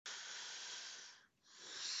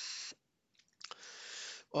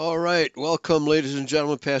All right, welcome, ladies and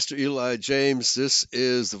gentlemen. Pastor Eli James. This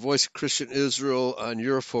is the Voice of Christian Israel on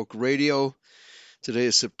Eurofolk Radio. Today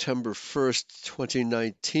is September 1st,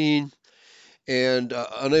 2019, and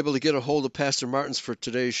unable to get a hold of Pastor Martins for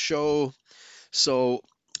today's show. So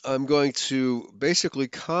I'm going to basically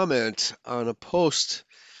comment on a post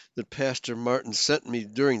that Pastor Martin sent me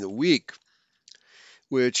during the week,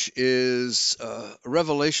 which is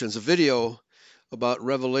Revelations, a video about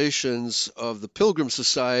Revelations of the Pilgrims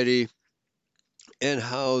Society and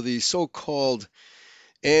how the so-called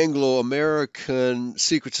Anglo-American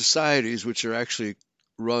secret societies, which are actually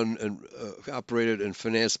run and operated and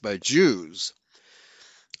financed by Jews,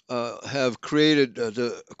 have created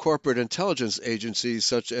the corporate intelligence agencies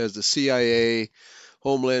such as the CIA,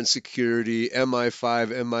 Homeland Security, MI5,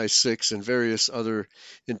 MI6, and various other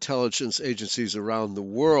intelligence agencies around the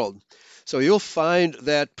world. So you'll find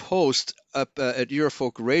that post up at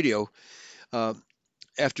Eurofolk Radio uh,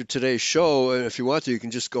 after today's show, and if you want to, you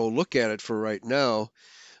can just go look at it for right now.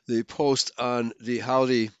 The post on the how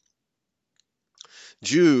the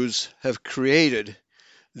Jews have created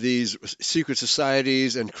these secret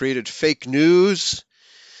societies and created fake news,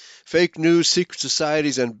 secret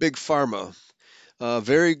societies, and big pharma.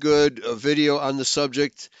 Very good video on the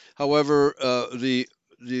subject. However, the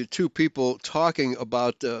two people talking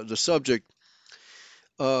about the subject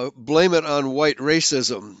blame it on white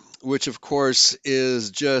racism, which of course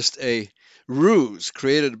is just a ruse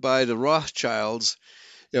created by the Rothschilds.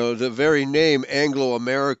 The very name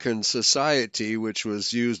Anglo-American Society, which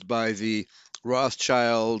was used by the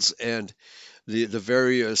Rothschilds and the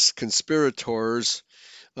various conspirators,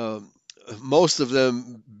 um, most of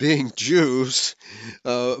them being Jews,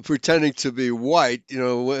 pretending to be white.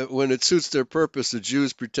 When it suits their purpose, the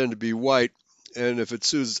Jews pretend to be white, and if it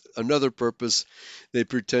suits another purpose, they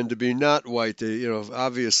pretend to be not white.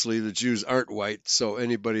 Obviously the Jews aren't white, so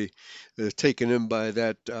anybody taken in by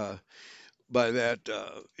that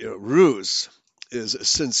ruse is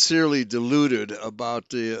sincerely deluded about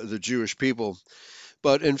the Jewish people.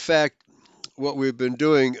 But in fact, what we've been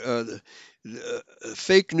doing,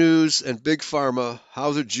 fake news and big pharma,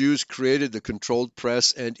 how the Jews created the controlled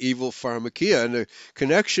press and evil pharmakia, and the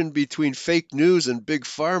connection between fake news and big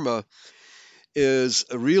pharma is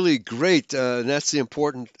really great, and that's the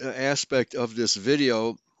important aspect of this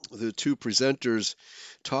video. The two presenters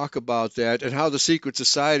talk about that and how the secret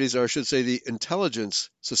societies, or I should say the intelligence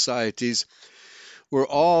societies, were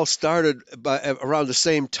all started by around the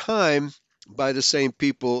same time by the same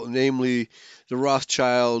people, namely the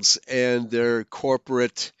Rothschilds and their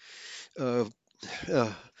corporate, uh,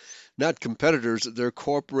 uh, not competitors, their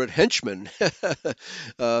corporate henchmen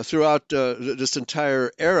throughout this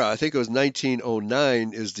entire era. I think it was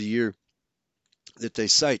 1909 is the year that they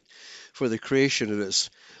cite for the creation of this.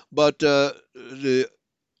 But the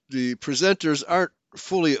presenters aren't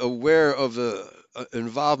fully aware of the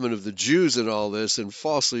involvement of the Jews in all this and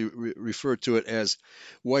falsely refer to it as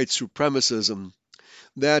white supremacism.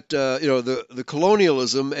 That the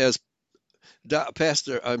colonialism, as Doc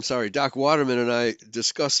Waterman and I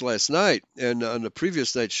discussed last night and on the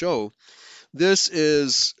previous night's show, this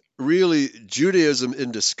is really Judaism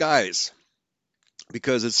in disguise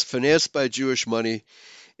because it's financed by Jewish money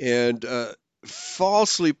and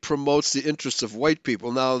falsely promotes the interests of white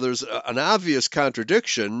people. Now, there's an obvious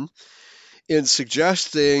contradiction in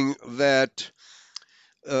suggesting that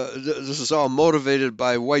this is all motivated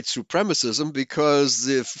by white supremacism because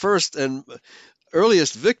the first and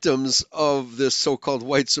earliest victims of this so-called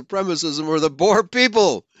white supremacism were the Boer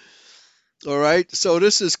people. All right, so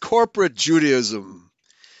this is corporate Judaism.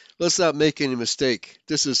 Let's not make any mistake.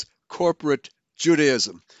 This is corporate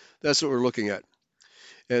Judaism. That's what we're looking at.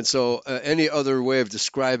 And so any other way of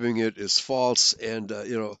describing it is false and,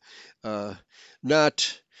 uh,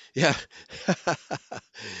 not, yeah.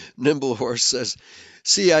 Nimble Horse says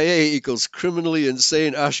CIA equals criminally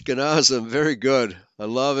insane Ashkenazim. Very good. I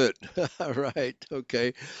love it. All right.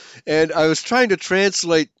 Okay. And I was trying to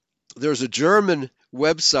translate, there's a German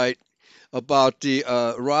website about the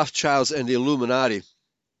Rothschilds and the Illuminati,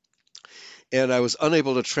 and I was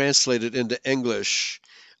unable to translate it into English.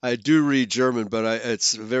 I do read German, but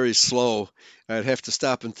it's very slow. I'd have to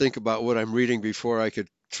stop and think about what I'm reading before I could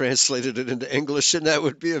translate it into English, and that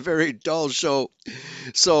would be a very dull show.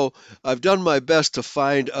 So I've done my best to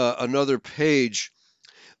find another page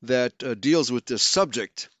that deals with this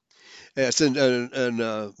subject. It's in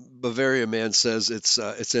Bavaria man says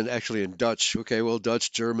it's in actually in Dutch. Okay, well,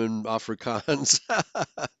 Dutch, German, Afrikaans.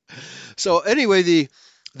 So anyway,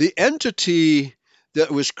 the entity that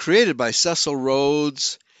was created by Cecil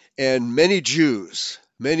Rhodes and many Jews,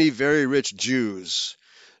 many very rich Jews,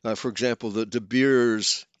 For example, the De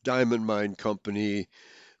Beers diamond mine company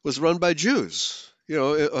was run by Jews,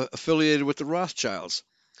 affiliated with the Rothschilds.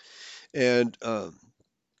 And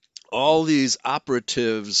all these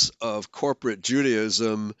operatives of corporate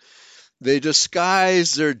Judaism, they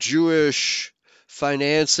disguise their Jewish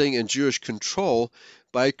financing and Jewish control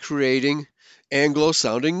by creating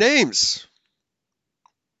Anglo-sounding names.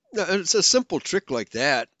 Now, it's a simple trick like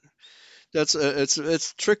that.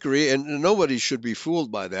 It's trickery, and nobody should be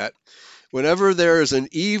fooled by that. Whenever there is an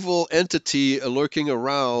evil entity lurking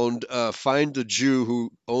around, find the Jew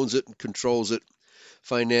who owns it and controls it,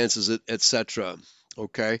 finances it, etc.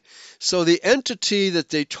 Okay, so the entity that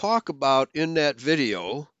they talk about in that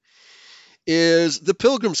video is the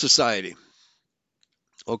Pilgrims Society.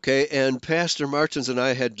 Okay, and Pastor Martins and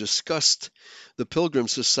I had discussed the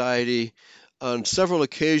Pilgrims Society on several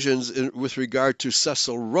occasions with regard to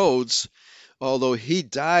Cecil Rhodes. Although he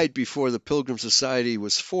died before the Pilgrim Society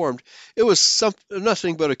was formed, it was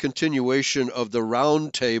nothing but a continuation of the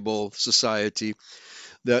Round Table Society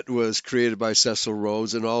that was created by Cecil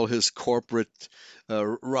Rhodes and all his corporate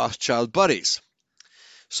Rothschild buddies.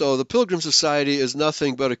 So the Pilgrim Society is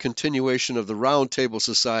nothing but a continuation of the Round Table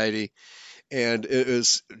Society, and it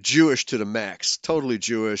is Jewish to the max, totally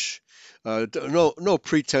Jewish. No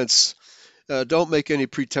pretense. Don't make any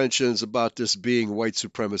pretensions about this being white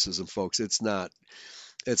supremacism, folks. It's not.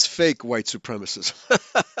 It's fake white supremacism.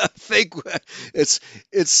 Fake.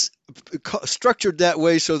 It's structured that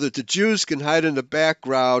way so that the Jews can hide in the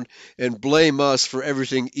background and blame us for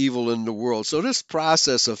everything evil in the world. So this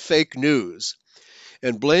process of fake news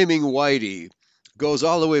and blaming Whitey goes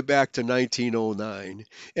all the way back to 1909,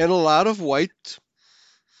 and a lot of white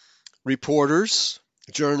reporters,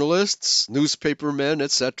 journalists, newspapermen,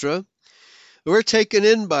 etc., were taken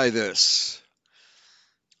in by this.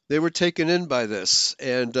 They were taken in by this,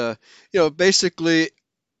 and basically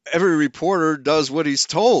every reporter does what he's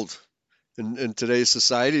told. In today's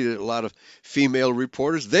society, a lot of female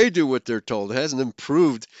reporters, they do what they're told. It hasn't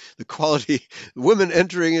improved the quality. Women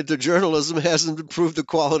entering into journalism hasn't improved the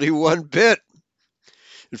quality one bit.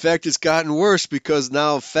 In fact, it's gotten worse because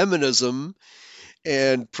now feminism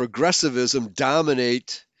and progressivism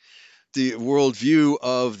dominate the worldview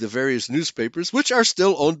of the various newspapers, which are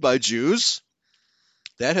still owned by Jews.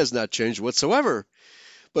 That has not changed whatsoever.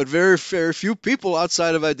 But very few people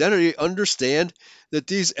outside of identity understand that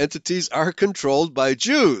these entities are controlled by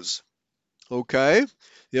Jews. Okay?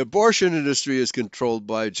 The abortion industry is controlled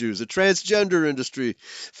by Jews. The transgender industry,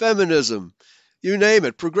 feminism, you name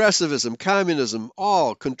it, progressivism, communism,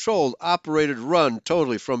 all controlled, operated, run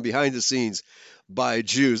totally from behind the scenes by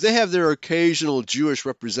Jews. They have their occasional Jewish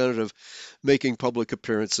representative making public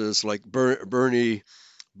appearances like Bernie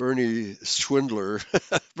Schwindler,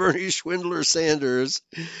 Bernie Schwindler Sanders,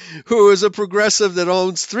 who is a progressive that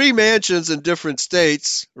owns 3 mansions in different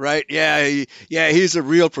states, right? Yeah, he's a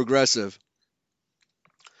real progressive,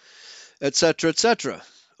 etc., etc.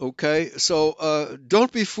 Okay, so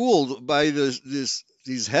don't be fooled by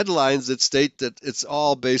these headlines that state that it's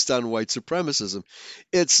all based on white supremacism.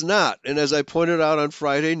 It's not. And as I pointed out on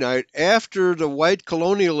Friday night, after the white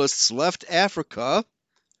colonialists left Africa,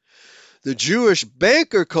 the Jewish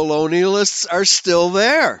banker colonialists are still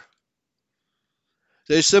there.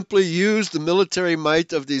 They simply use the military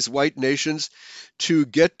might of these white nations to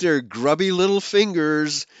get their grubby little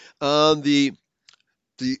fingers on the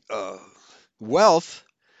wealth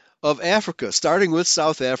of Africa, starting with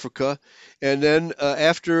South Africa, and then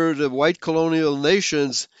after the white colonial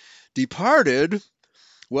nations departed,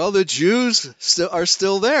 well, the Jews are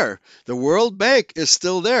still there. The World Bank is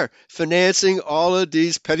still there, financing all of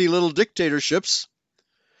these petty little dictatorships.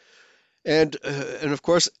 And of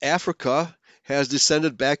course, Africa has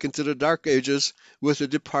descended back into the Dark Ages with the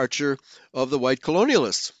departure of the white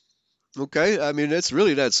colonialists. Okay, I mean, it's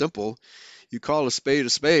really that simple. You call a spade a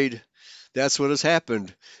spade. That's what has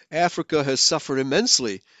happened. Africa has suffered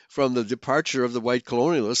immensely from the departure of the white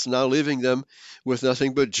colonialists, now leaving them with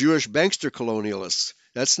nothing but Jewish bankster colonialists.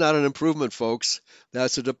 That's not an improvement, folks.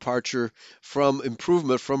 That's a departure from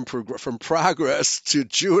improvement, from progress to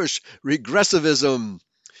Jewish regressivism,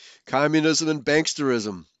 communism, and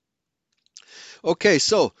banksterism. Okay,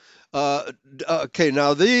 so,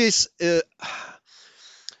 now these,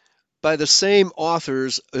 by the same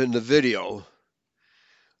authors in the video,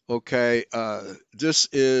 okay, this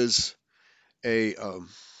is an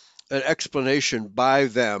explanation by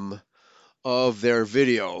them of their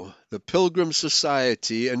video, the Pilgrims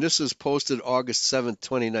Society, and this is posted August 7th,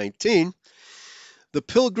 2019. The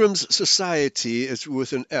Pilgrims Society is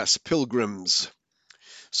with an S, Pilgrims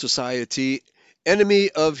Society, enemy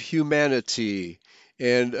of humanity,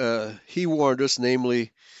 And he warned us,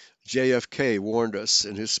 namely JFK warned us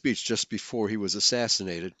in his speech just before he was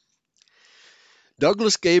assassinated.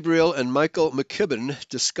 Douglas Gabriel and Michael McKibben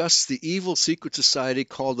discussed the evil secret society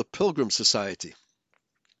called the Pilgrims Society.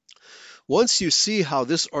 Once you see how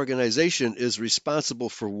this organization is responsible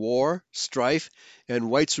for war, strife,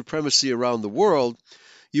 and white supremacy around the world,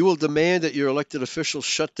 you will demand that your elected officials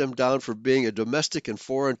shut them down for being a domestic and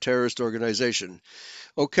foreign terrorist organization.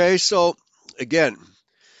 Okay, so again,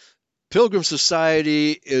 Pilgrim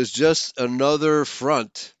Society is just another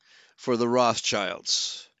front for the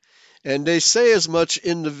Rothschilds. And they say as much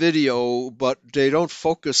in the video, but they don't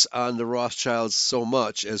focus on the Rothschilds so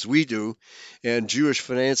much as we do, and Jewish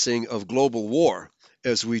financing of global war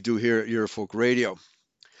as we do here at Eurofolk Radio.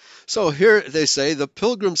 So here they say the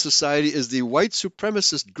Pilgrim Society is the white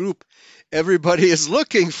supremacist group everybody is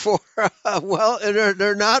looking for. Well,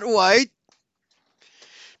 they're not white,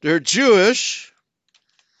 they're Jewish,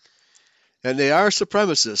 and they are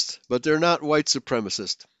supremacists, but they're not white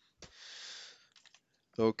supremacists.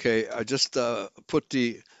 Okay, I just put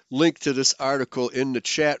the link to this article in the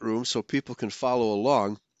chat room so people can follow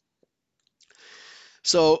along.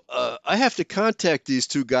 So I have to contact these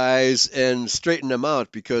two guys and straighten them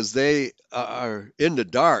out because they are in the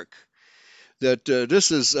dark. That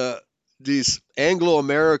this is these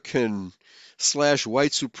Anglo-American /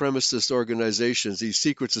 white supremacist organizations, these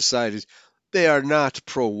secret societies, they are not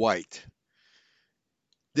pro-white.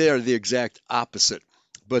 They are the exact opposite.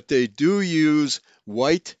 But they do use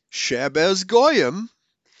white Shabbos Goyim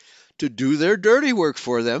to do their dirty work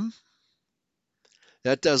for them.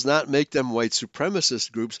 That does not make them white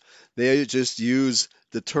supremacist groups. They just use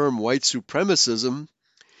the term white supremacism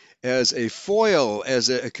as a foil, as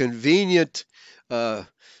a convenient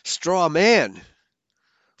straw man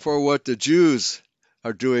for what the Jews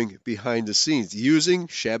are doing behind the scenes, using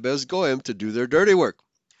Shabbos Goyim to do their dirty work.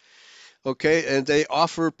 Okay, and they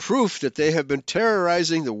offer proof that they have been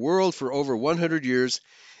terrorizing the world for over 100 years,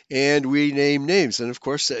 and we name names. And of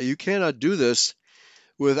course, you cannot do this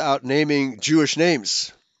without naming Jewish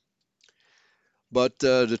names. But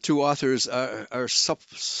the two authors are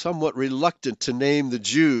somewhat reluctant to name the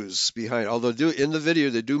Jews behind, although in the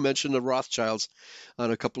video they do mention the Rothschilds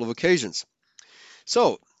on a couple of occasions.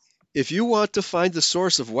 So, if you want to find the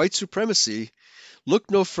source of white supremacy,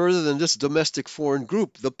 look no further than this domestic foreign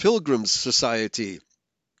group, the Pilgrims Society.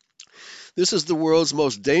 This is the world's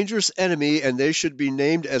most dangerous enemy, and they should be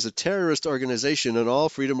named as a terrorist organization in all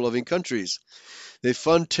freedom-loving countries. They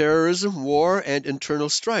fund terrorism, war, and internal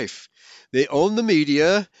strife. They own the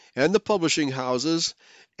media and the publishing houses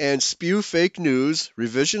and spew fake news,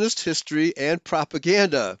 revisionist history, and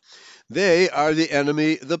propaganda. They are the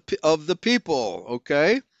enemy of the people,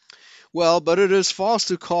 okay? Well, but it is false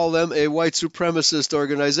to call them a white supremacist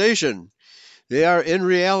organization. They are in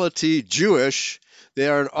reality Jewish. They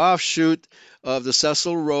are an offshoot of the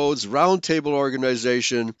Cecil Rhodes Roundtable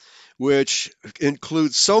Organization, which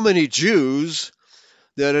includes so many Jews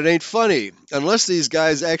that it ain't funny. Unless these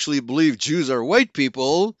guys actually believe Jews are white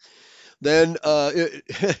people, then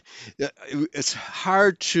it's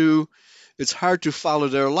hard to follow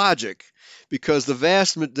their logic, because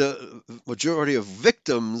the majority of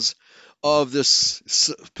victims of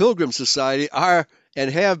this Pilgrim Society are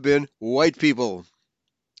and have been white people.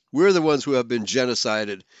 We're the ones who have been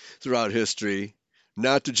genocided throughout history,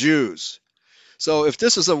 not the Jews. So if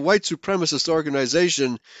this is a white supremacist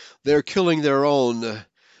organization, they're killing their own.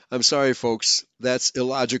 I'm sorry, folks, that's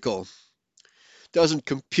illogical. Doesn't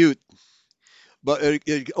compute. But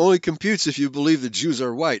it only computes if you believe the Jews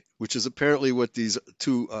are white, which is apparently what these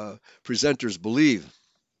two presenters believe.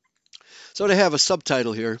 So they have a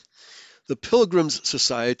subtitle here: The Pilgrims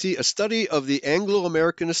Society, a study of the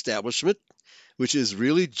Anglo-American establishment, which is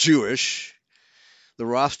really Jewish. The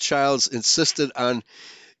Rothschilds insisted on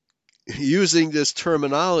using this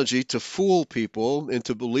terminology to fool people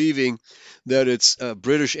into believing that it's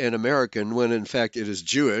British and American, when in fact it is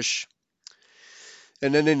Jewish.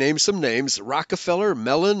 And then they name some names: Rockefeller,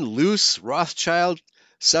 Mellon, Luce, Rothschild,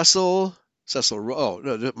 Cecil,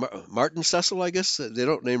 Martin Cecil, I guess. They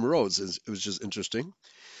don't name Rhodes. It was just interesting.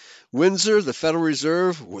 Windsor, the Federal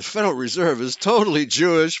Reserve. Well, Federal Reserve is totally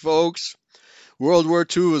Jewish, folks. World War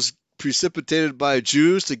II was precipitated by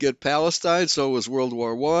Jews to get Palestine, so was World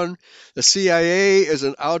War I. The CIA is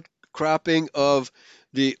an outcropping of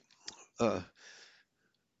the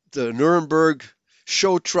Nuremberg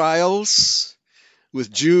show trials with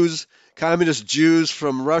Jews, communist Jews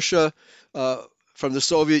from Russia, from the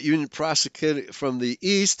Soviet Union prosecuted from the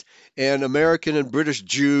East, and American and British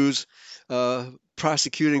Jews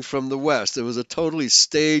prosecuting from the West. It was a totally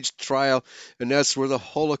staged trial, and that's where the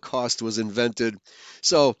Holocaust was invented.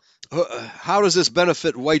 So, how does this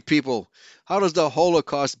benefit white people? How does the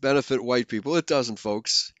Holocaust benefit white people? It doesn't,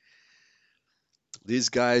 folks. These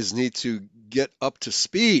guys need to get up to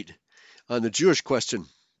speed on the Jewish question.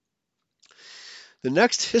 The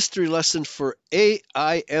next history lesson for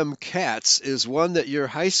AIM cats is one that your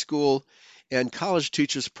high school and college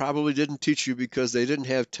teachers probably didn't teach you because they didn't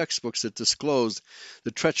have textbooks that disclosed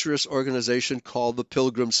the treacherous organization called the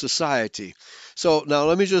Pilgrims Society. So now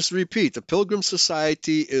let me just repeat. The Pilgrims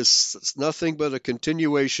Society is nothing but a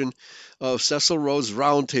continuation of Cecil Rhodes'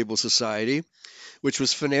 Roundtable Society, which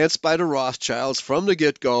was financed by the Rothschilds from the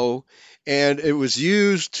get-go, and it was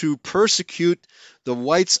used to persecute the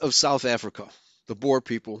whites of South Africa, the Boer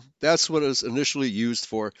people. That's what it was initially used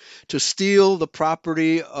for, to steal the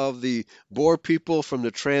property of the Boer people from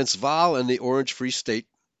the Transvaal and the Orange Free State.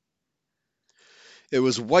 It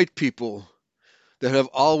was white people that have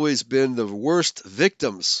always been the worst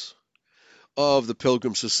victims of the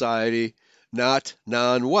Pilgrim Society, not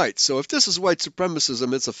non-white. So if this is white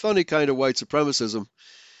supremacism, it's a funny kind of white supremacism.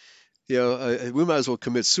 We might as well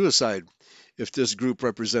commit suicide if this group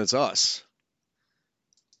represents us.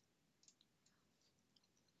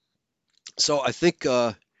 So I think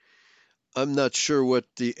I'm not sure what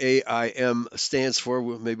the AIM stands for.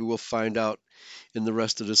 Maybe we'll find out in the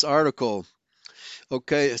rest of this article.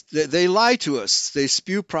 Okay, they lie to us. They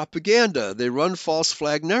spew propaganda. They run false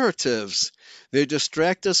flag narratives. They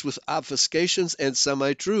distract us with obfuscations and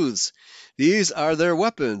semi-truths. These are their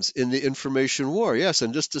weapons in the information war. Yes,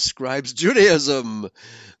 and this describes Judaism,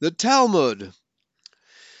 the Talmud.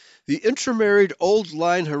 The intermarried old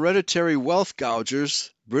line hereditary wealth gougers,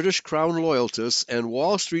 British Crown loyalists, and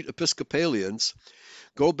Wall Street Episcopalians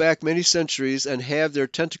go back many centuries and have their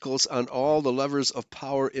tentacles on all the levers of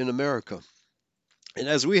power in America. And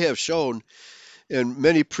as we have shown in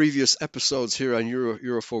many previous episodes here on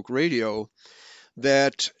Eurofolk Radio,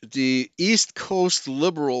 that the East Coast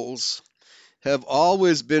liberals have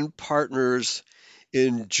always been partners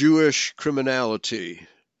in Jewish criminality.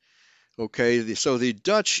 Okay, so the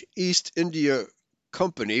Dutch East India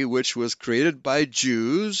Company, which was created by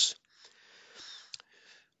Jews,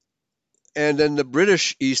 and then the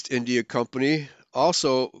British East India Company,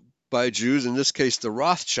 also by Jews, in this case the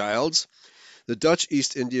Rothschilds. The Dutch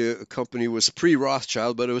East India Company was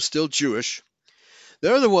pre-Rothschild, but it was still Jewish.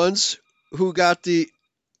 They're the ones who got the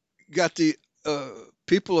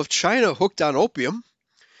people of China hooked on opium.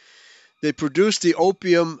 They produced the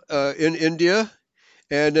opium in India,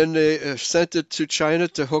 and then they sent it to China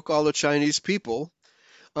to hook all the Chinese people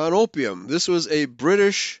on opium. This was a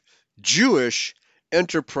British Jewish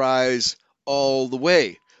enterprise all the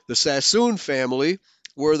way. The Sassoon family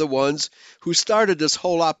were the ones who started this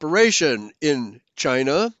whole operation in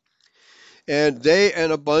China, and they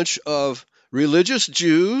and a bunch of religious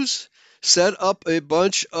Jews set up a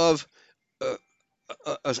bunch of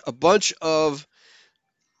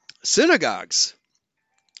synagogues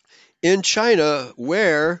in China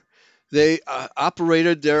where they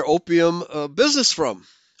operated their opium business from.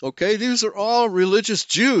 Okay, these are all religious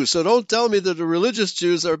Jews, so don't tell me that the religious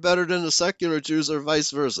Jews are better than the secular Jews or vice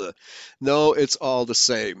versa. No, it's all the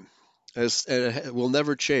same. And it will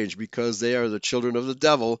never change because they are the children of the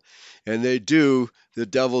devil and they do the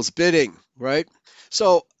devil's bidding, right?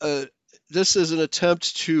 So this is an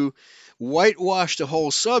attempt to whitewash the whole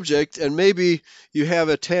subject, and maybe you have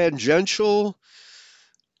a tangential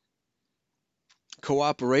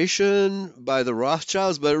cooperation by the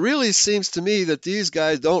Rothschilds, but it really seems to me that these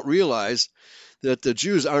guys don't realize that the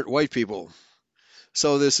Jews aren't white people.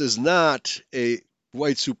 So this is not a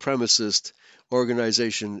white supremacist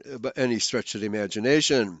organization by any stretch of the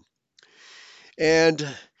imagination. And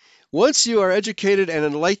once you are educated and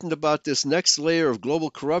enlightened about this next layer of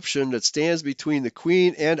global corruption that stands between the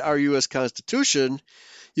Queen and our U.S. Constitution,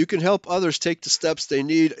 you can help others take the steps they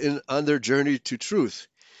need on their journey to truth.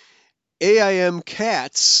 AIM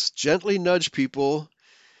cats gently nudge people.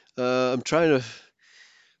 I'm trying to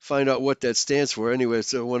find out what that stands for. Anyway,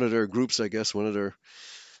 it's one of their groups, I guess, one of their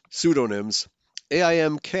pseudonyms.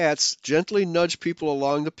 AIM cats gently nudge people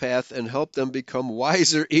along the path and help them become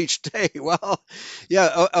wiser each day. Well,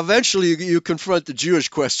 yeah, eventually you confront the Jewish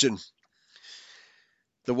question.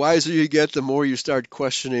 The wiser you get, the more you start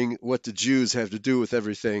questioning what the Jews have to do with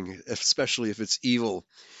everything, especially if it's evil.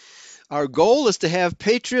 Our goal is to have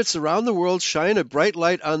patriots around the world shine a bright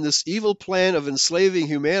light on this evil plan of enslaving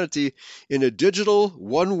humanity in a digital,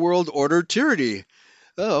 one-world order tyranny.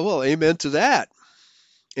 Oh, well, amen to that.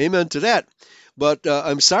 Amen to that. But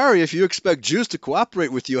I'm sorry if you expect Jews to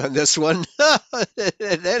cooperate with you on this one.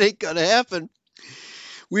 That ain't gonna happen.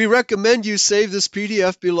 We recommend you save this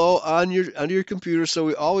PDF below on your computer, so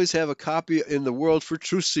we always have a copy in the world for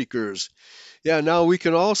truth seekers. Yeah, now we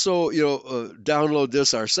can also download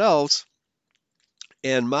this ourselves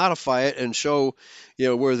and modify it and show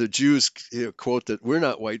where the Jews quote that we're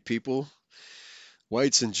not white people.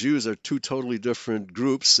 Whites and Jews are two totally different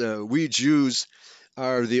groups. We Jews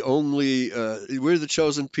are the only, we're the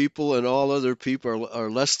chosen people, and all other people are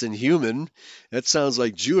less than human. That sounds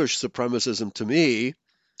like Jewish supremacism to me.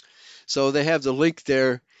 So they have the link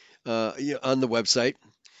there on the website.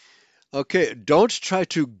 Okay, don't try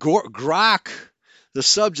to grok the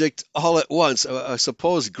subject all at once. I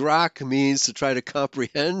suppose grok means to try to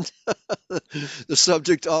comprehend the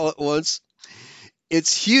subject all at once.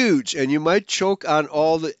 It's huge, and you might choke on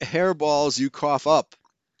all the hairballs you cough up.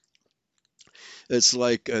 It's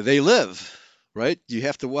like They Live, right? You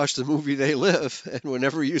have to watch the movie They Live, and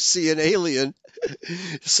whenever you see an alien,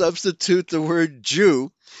 substitute the word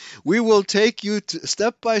Jew. We will take you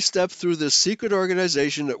step by step through this secret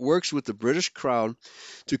organization that works with the British Crown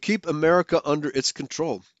to keep America under its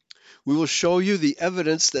control. We will show you the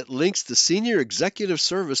evidence that links the senior executive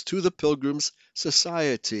service to the Pilgrims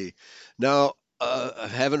Society. Now, I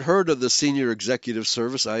haven't heard of the senior executive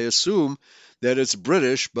service. I assume that it's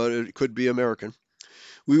British, but it could be American.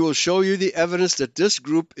 We will show you the evidence that this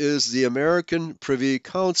group is the American Privy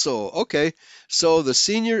Council. Okay, so the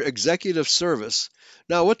Senior Executive Service.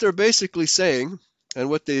 Now, what they're basically saying, and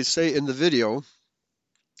what they say in the video,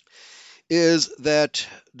 is that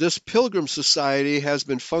this Pilgrim Society has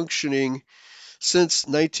been functioning since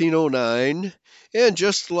 1909, and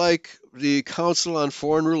just like the Council on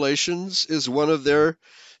Foreign Relations is one of their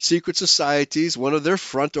secret societies, one of their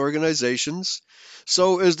front organizations,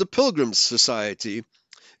 so is the Pilgrims Society.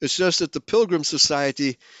 It's just that the Pilgrim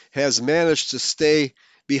Society has managed to stay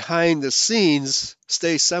behind the scenes,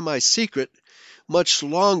 stay semi-secret, much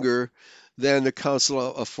longer than the Council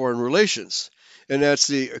of Foreign Relations. And that's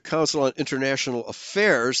the Council on International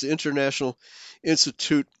Affairs, the International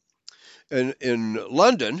Institute in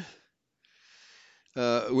London,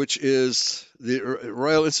 which is the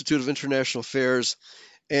Royal Institute of International Affairs,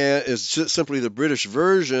 and is just simply the British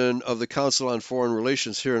version of the Council on Foreign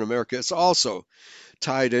Relations here in America. It's also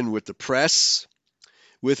tied in with the press,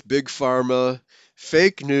 with Big Pharma,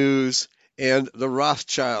 fake news, and the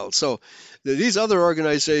Rothschilds. So these other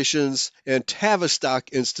organizations, and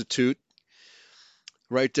Tavistock Institute,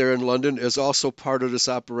 right there in London, is also part of this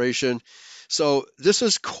operation. So this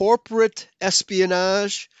is corporate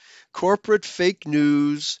espionage, corporate fake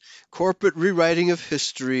news, corporate rewriting of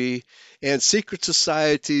history, and secret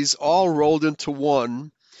societies all rolled into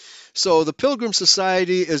one. So the Pilgrim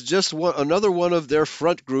Society is just another one of their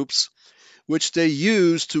front groups, which they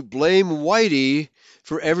use to blame Whitey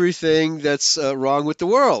for everything that's wrong with the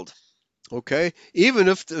world. Okay, even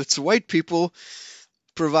if it's white people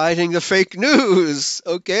providing the fake news.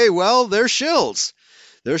 Okay, well, they're shills.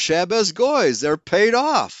 They're Shabazz goys. They're paid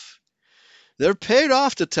off. They're paid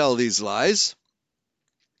off to tell these lies.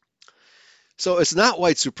 So it's not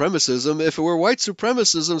white supremacism. If it were white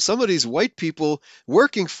supremacism, some of these white people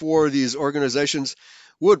working for these organizations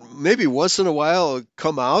would maybe once in a while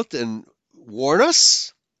come out and warn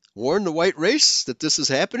us, warn the white race that this is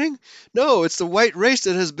happening. No, it's the white race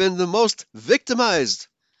that has been the most victimized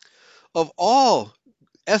of all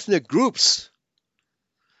ethnic groups.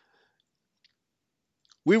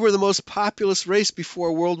 We were the most populous race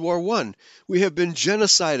before World War I. We have been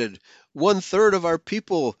genocided. 1/3 of our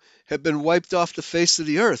people have been wiped off the face of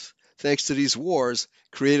the earth thanks to these wars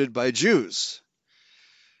created by Jews.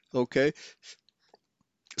 Okay,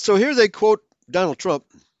 so here they quote Donald Trump.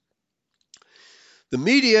 The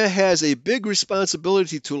media has a big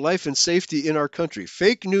responsibility to life and safety in our country.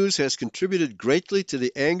 Fake news has contributed greatly to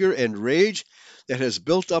the anger and rage that has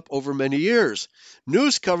built up over many years.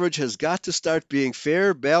 News coverage has got to start being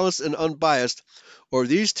fair, balanced, and unbiased, or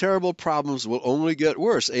these terrible problems will only get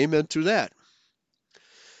worse. Amen to that.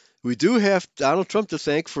 We do have Donald Trump to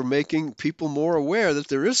thank for making people more aware that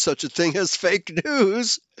there is such a thing as fake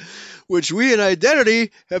news, which we in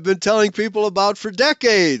Identity have been telling people about for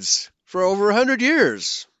decades, for over 100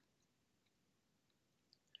 years.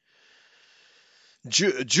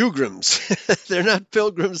 Jewgrims. They're not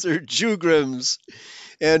pilgrims, they're Jewgrims.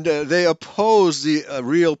 And they oppose the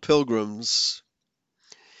real pilgrims.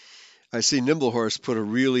 I see Nimblehorse put a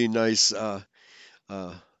really nice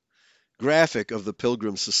graphic of the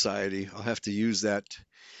Pilgrim Society. I'll have to use that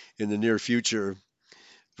in the near future.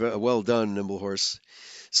 Well done, Nimblehorse.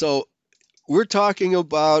 So we're talking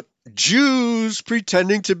about Jews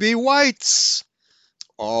pretending to be whites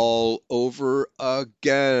all over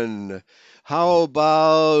again. How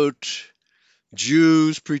about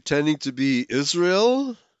Jews pretending to be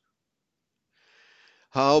Israel?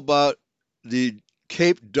 How about the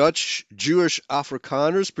Cape Dutch Jewish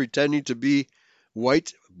Afrikaners pretending to be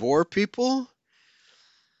white Boer people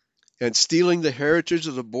and stealing the heritage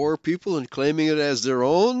of the Boer people and claiming it as their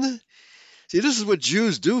own? See, this is what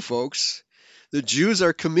Jews do, folks. The Jews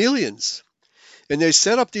are chameleons, and they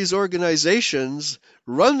set up these organizations,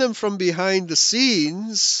 run them from behind the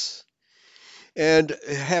scenes, and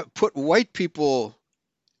have put white people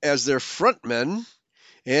as their front men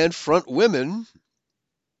and front women.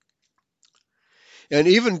 And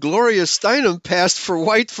even Gloria Steinem passed for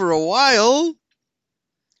white for a while,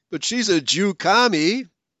 but she's a Jew commie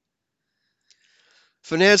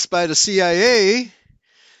financed by the CIA.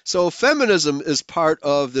 So feminism is part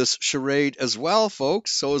of this charade as well,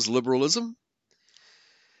 folks. So is liberalism.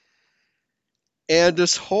 And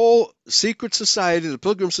this whole secret society, the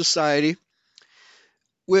Pilgrims Society,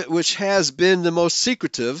 which has been the most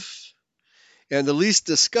secretive and the least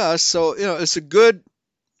discussed. So, it's a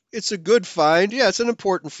good find. Yeah, it's an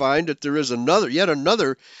important find that there is yet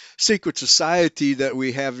another secret society that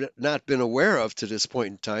we have not been aware of to this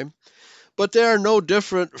point in time. But they are no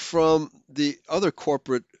different from the other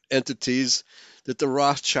corporate entities that the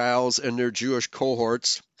Rothschilds and their Jewish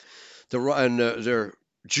cohorts, and their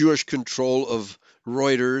Jewish control of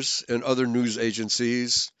Reuters and other news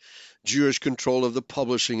agencies, Jewish control of the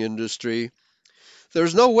publishing industry.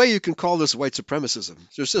 There's no way you can call this white supremacism.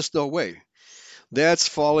 There's just no way. That's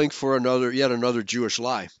falling for yet another Jewish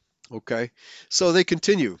lie. Okay? So they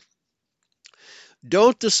continue.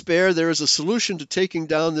 Don't despair. There is a solution to taking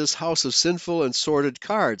down this house of sinful and sordid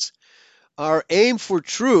cards. Our aim for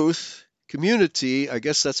truth community, I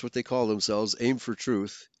guess that's what they call themselves, aim for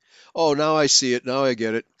truth. Oh, now I see it. Now I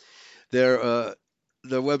get it. The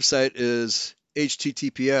website is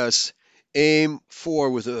https aim for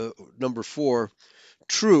with a number 4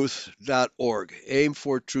 truth.org.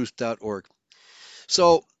 aimfortruth.org.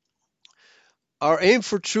 So our Aim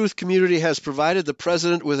for Truth community has provided the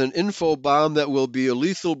president with an info bomb that will be a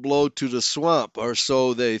lethal blow to the swamp, or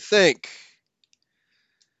so they think.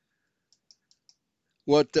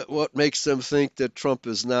 What makes them think that Trump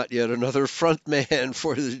is not yet another front man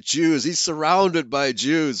for the Jews? He's surrounded by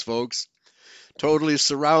Jews, folks. Totally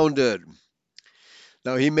surrounded.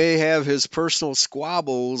 Now, he may have his personal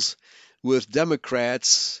squabbles with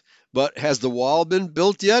Democrats, but has the wall been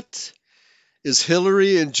built yet? Is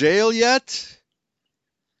Hillary in jail yet?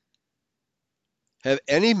 Have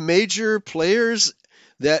any major players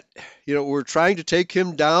that were trying to take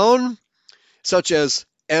him down, such as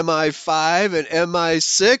MI5 and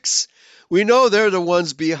MI6? We know they're the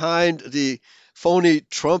ones behind the phony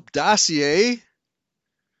Trump dossier.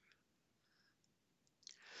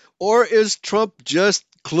 Or is Trump just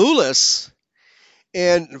clueless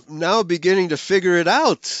and now beginning to figure it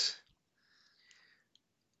out?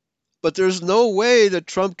 But there's no way that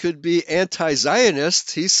Trump could be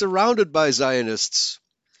anti-Zionist. He's surrounded by Zionists.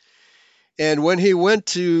 And when he went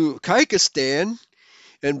to Kyrgyzstan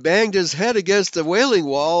and banged his head against the Wailing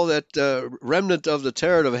Wall, that remnant of the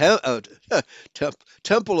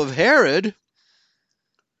Temple of Herod,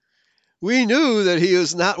 we knew that he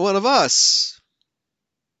was not one of us.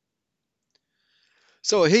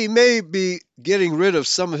 So he may be getting rid of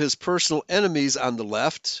some of his personal enemies on the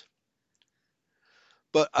left,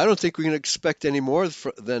 but I don't think we can expect any more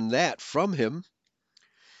than that from him.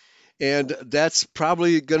 And that's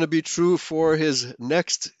probably going to be true for his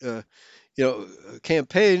next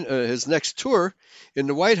campaign, his next tour in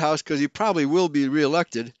the White House, because he probably will be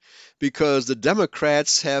reelected, because the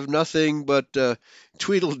Democrats have nothing but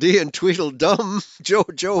Tweedledee and Tweedledum. Joe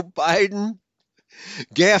Biden,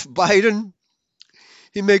 Gaff Biden.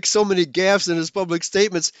 He makes so many gaffes in his public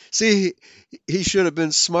statements. See, he should have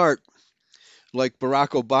been smart, like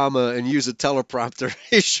Barack Obama, and use a teleprompter.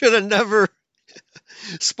 He should have never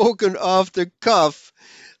spoken off the cuff.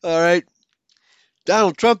 All right.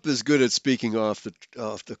 Donald Trump is good at speaking off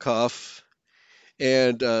the cuff,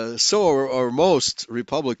 and so are most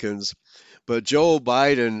Republicans. But Joe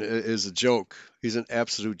Biden is a joke. He's an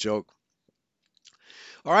absolute joke.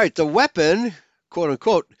 All right, the weapon, quote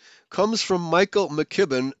unquote, comes from Michael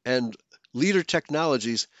McKibben and Leader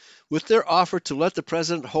Technologies with their offer to let the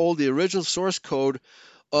president hold the original source code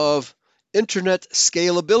of internet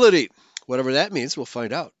scalability. Whatever that means, we'll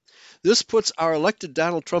find out. This puts our elected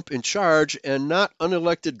Donald Trump in charge and not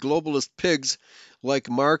unelected globalist pigs like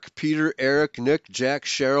Mark, Peter, Eric, Nick, Jack,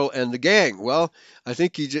 Cheryl, and the gang. Well, I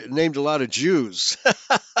think he named a lot of Jews.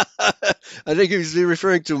 I think he's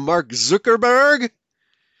referring to Mark Zuckerberg.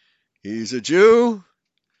 He's a Jew.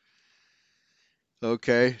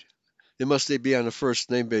 Okay. They must be on a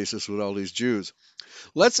first name basis with all these Jews.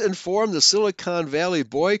 Let's inform the Silicon Valley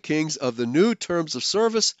boy kings of the new terms of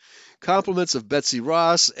service. Compliments of Betsy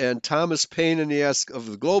Ross and Thomas Paine in the ask of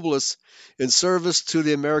the globalists in service to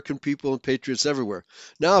the American people and patriots everywhere.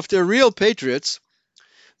 Now, if they're real patriots,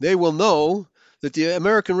 they will know that the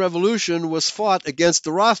American Revolution was fought against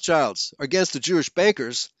the Rothschilds, against the Jewish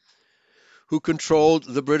bankers who controlled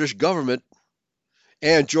the British government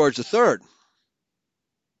and George III.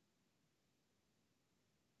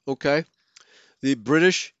 Okay? The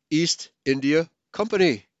British East India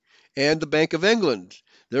Company and the Bank of England.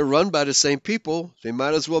 They're run by the same people. They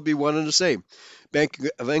might as well be one and the same. Bank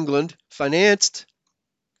of England financed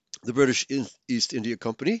the British East India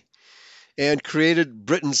Company and created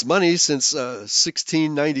Britain's money since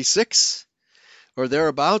 1696 or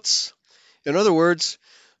thereabouts. In other words,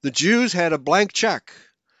 the Jews had a blank check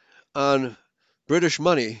on British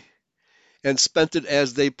money and spent it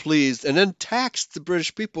as they pleased, and then taxed the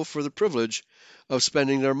British people for the privilege of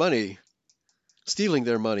spending their money, stealing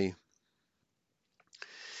their money.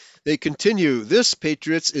 They continue, this,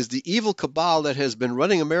 patriots, is the evil cabal that has been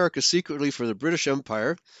running America secretly for the British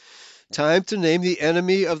Empire. Time to name the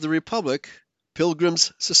enemy of the Republic,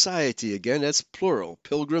 Pilgrims Society. Again, that's plural,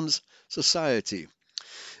 Pilgrims Society.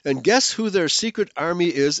 And guess who their secret army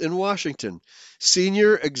is in Washington?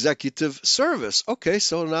 Senior Executive Service. Okay,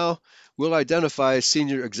 so now we'll identify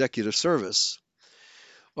Senior Executive Service.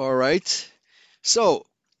 All right. So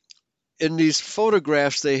in these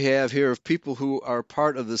photographs they have here of people who are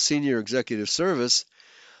part of the Senior Executive Service,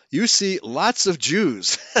 you see lots of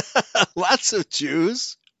Jews. Lots of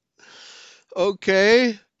Jews.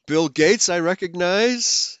 Okay. Bill Gates, I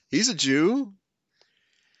recognize. He's a Jew.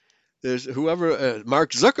 There's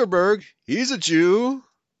Mark Zuckerberg, he's a Jew.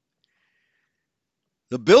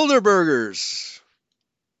 The Bilderbergers.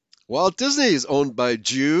 Walt Disney is owned by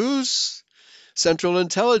Jews. Central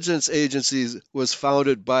Intelligence Agency was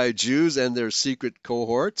founded by Jews and their secret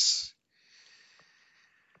cohorts.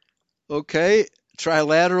 Okay,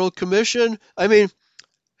 Trilateral Commission. I mean,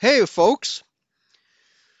 hey, folks,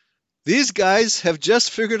 these guys have just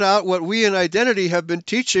figured out what we in Identity have been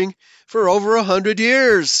teaching for over 100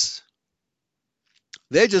 years.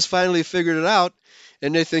 They just finally figured it out,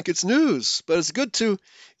 and they think it's news. But it's good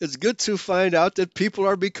to find out that people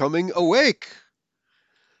are becoming awake.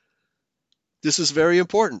 This is very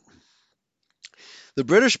important. The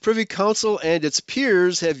British Privy Council and its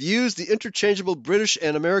peers have used the interchangeable British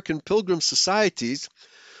and American Pilgrim Societies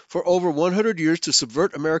for over 100 years to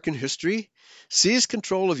subvert American history, seize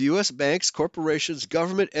control of U.S. banks, corporations,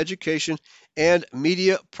 government, education, and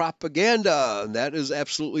media propaganda. And that is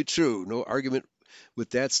absolutely true. No argument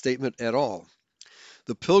with that statement at all.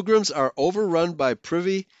 The Pilgrims are overrun by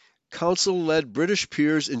Privy Council-led British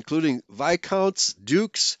peers, including viscounts,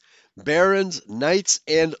 dukes, barons, knights,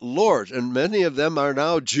 and lords, and many of them are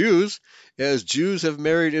now Jews, as Jews have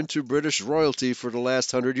married into British royalty for the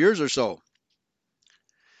last 100 years or so.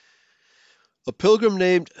 A pilgrim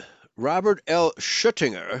named Robert L.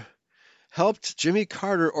 Schuttinger helped Jimmy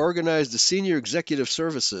Carter organize the Senior Executive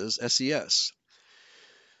Services, SES,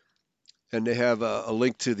 and they have a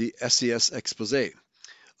link to the SES expose.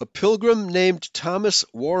 A pilgrim named Thomas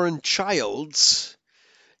Warren Childs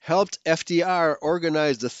helped FDR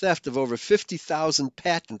organize the theft of over 50,000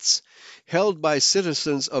 patents held by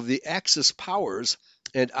citizens of the Axis powers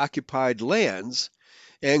and occupied lands,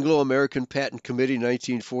 Anglo-American Patent Committee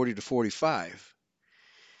 1940 to 45.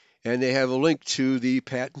 And they have a link to the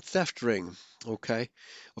patent theft ring. Okay.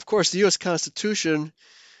 Of course, the U.S. Constitution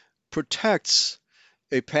protects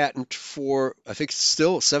a patent for, I think,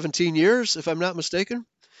 still 17 years, if I'm not mistaken.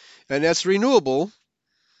 And that's renewable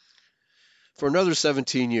for another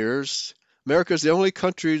 17 years. America is the only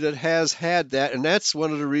country that has had that, and that's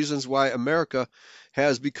one of the reasons why America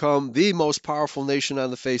has become the most powerful nation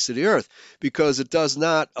on the face of the earth, because it does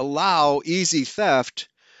not allow easy theft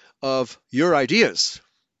of your ideas.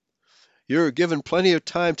 You're given plenty of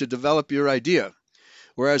time to develop your idea.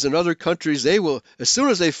 Whereas in other countries, they will, as soon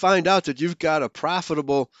as they find out that you've got a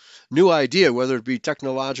profitable new idea, whether it be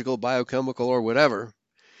technological, biochemical, or whatever,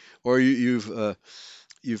 or you've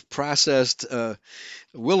processed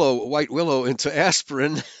white willow into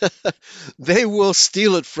aspirin, they will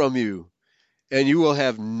steal it from you, and you will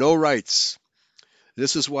have no rights.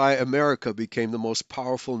 This is why America became the most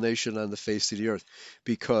powerful nation on the face of the earth,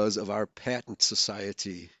 because of our patent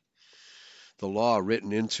society, the law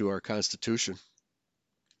written into our Constitution.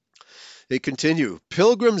 They continue.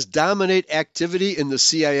 Pilgrims dominate activity in the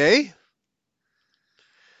CIA,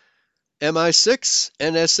 MI6,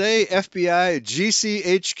 NSA, FBI,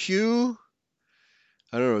 GCHQ.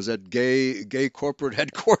 I don't know, is that gay corporate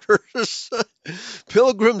headquarters?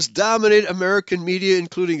 Pilgrims dominate American media,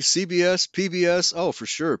 including CBS, PBS. Oh, for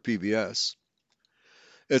sure, PBS.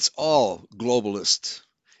 It's all globalist.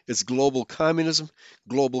 It's global communism,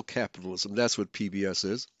 global capitalism. That's what PBS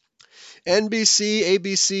is. NBC,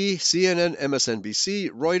 ABC, CNN, MSNBC,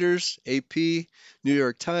 Reuters, AP, New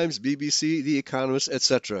York Times, BBC, The Economist,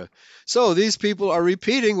 etc. So these people are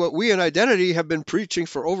repeating what we in Identity have been preaching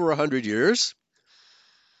for over 100 years.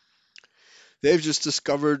 They've just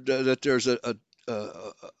discovered that there's a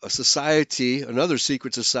society, another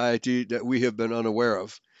secret society that we have been unaware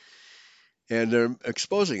of. And they're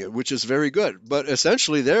exposing it, which is very good. But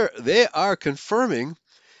essentially, they are confirming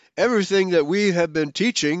everything that we have been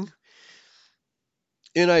teaching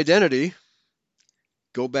in Identity.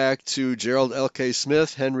 Go back to Gerald L.K.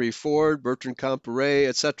 Smith, Henry Ford, Bertrand Comparet,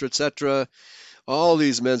 etc., etc. All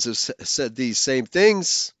these men have said these same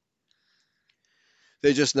things.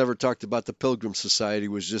 They just never talked about the Pilgrims Society,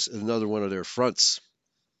 was just another one of their fronts.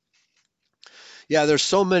 Yeah, there's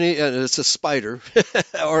so many, and it's a spider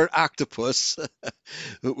or an octopus,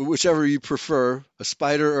 whichever you prefer, a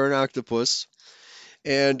spider or an octopus.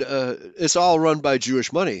 And it's all run by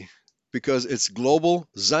Jewish money because it's global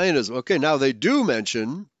Zionism. Okay, now they do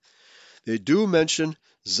mention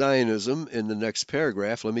Zionism in the next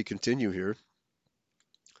paragraph. Let me continue here.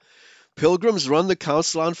 Pilgrims run the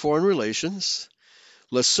Council on Foreign Relations.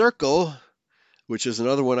 Le Cercle, which is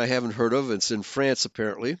another one I haven't heard of, it's in France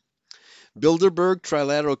apparently. Bilderberg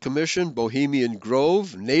Trilateral Commission, Bohemian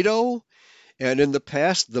Grove, NATO, and in the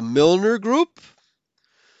past the Milner Group,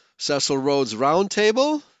 Cecil Rhodes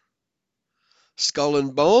Roundtable, Skull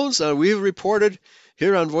and Bones. We've reported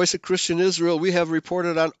here on Voice of Christian Israel, we have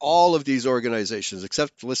reported on all of these organizations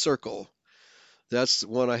except Le Cercle. That's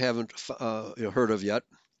one I haven't heard of yet.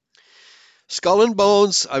 Skull and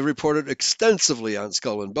Bones, I reported extensively on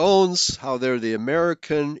Skull and Bones, how they're the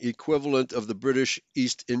American equivalent of the British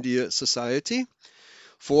East India Society.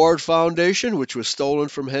 Ford Foundation, which was stolen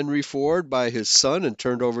from Henry Ford by his son and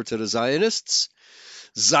turned over to the Zionists.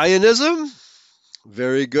 Zionism,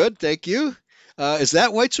 very good, thank you. Is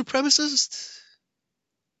that white supremacist?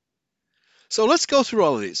 So let's go through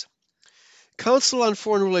all of these. Council on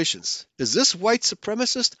Foreign Relations, is this white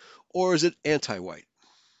supremacist or is it anti-white?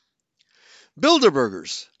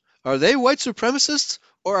 Bilderbergers, are they white supremacists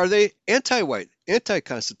or are they anti-white,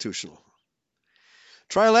 anti-constitutional?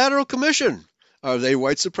 Trilateral Commission, are they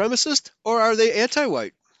white supremacist or are they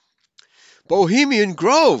anti-white? Bohemian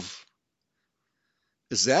Grove,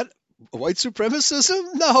 is that white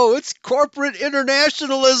supremacism? No, it's corporate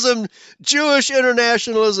internationalism, Jewish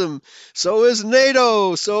internationalism. So is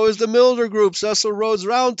NATO, so is the Milner Group, Cecil Rhodes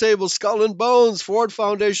Roundtable, Skull and Bones, Ford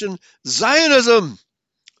Foundation, Zionism.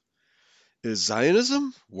 Is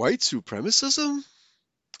Zionism white supremacism?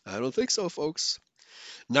 I don't think so, folks.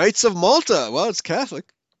 Knights of Malta, well, it's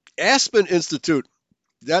Catholic. Aspen Institute,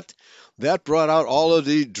 that brought out all of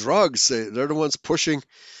the drugs. They're the ones pushing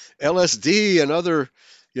LSD and other,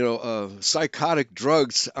 psychotic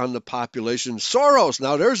drugs on the population. Soros,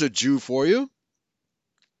 now there's a Jew for you.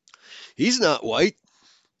 He's not white.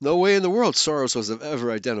 No way in the world Soros was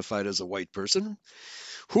ever identified as a white person.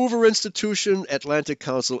 Hoover Institution, Atlantic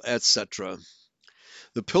Council, etc.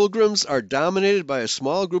 The Pilgrims are dominated by a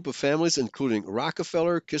small group of families, including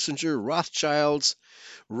Rockefeller, Kissinger, Rothschilds,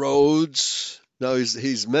 Rhodes. Now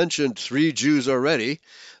he's mentioned 3 Jews already: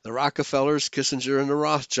 the Rockefellers, Kissinger, and the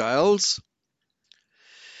Rothschilds.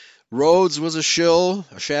 Rhodes was a shill,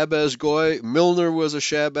 a Shabbos Goy. Milner was a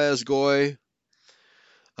Shabbos Goy.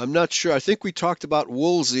 I'm not sure. I think we talked about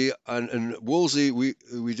Woolsey, and Woolsey we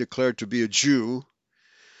declared to be a Jew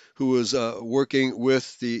who was working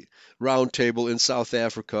with the Round Table in South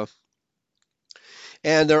Africa.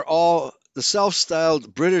 And they're all the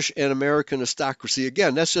self-styled British and American aristocracy.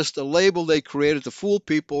 Again, that's just a label they created to fool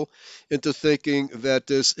people into thinking that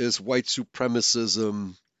this is white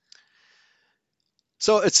supremacism.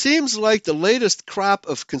 So it seems like the latest crop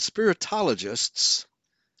of conspiratologists,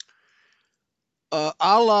 a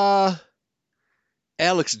la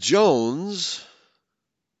Alex Jones,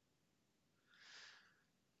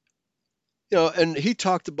 and he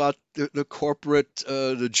talked about the corporate,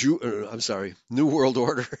 New World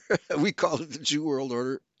Order. We call it the Jew World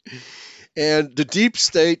Order. And the deep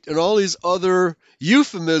state and all these other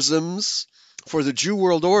euphemisms for the Jew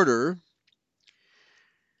World Order.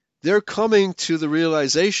 They're coming to the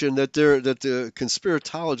realization that the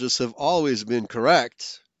conspiratologists have always been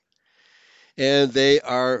correct, and they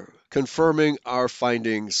are confirming our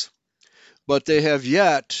findings. But they have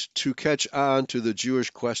yet to catch on to the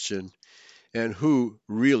Jewish question. and who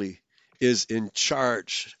really is in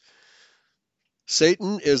charge.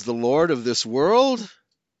 Satan is the Lord of this world,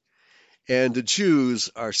 and the Jews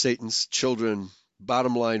are Satan's children.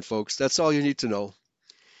 Bottom line, folks, that's all you need to know.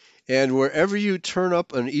 And wherever you turn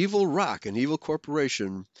up an evil rock, an evil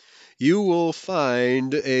corporation, you will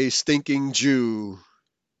find a stinking Jew.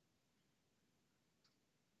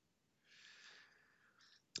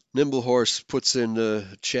 Nimblehorse puts in the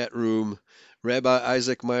chat room, Rabbi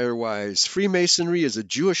Isaac Meyer Wise, Freemasonry is a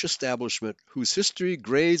Jewish establishment whose history,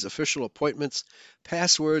 grades, official appointments,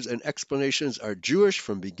 passwords, and explanations are Jewish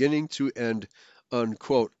from beginning to end,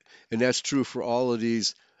 unquote. And that's true for all of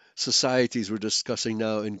these societies we're discussing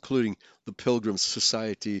now, including the Pilgrims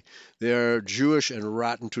Society. They are Jewish and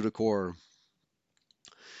rotten to the core.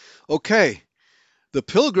 Okay, the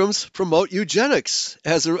Pilgrims promote eugenics.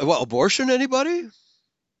 Abortion, anybody?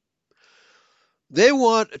 They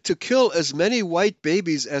want to kill as many white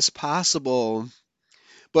babies as possible,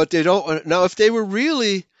 but they don't. Now, if they were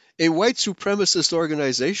really a white supremacist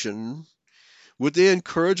organization, would they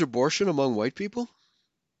encourage abortion among white people?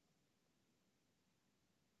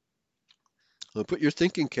 Well, put your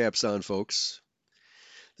thinking caps on, folks.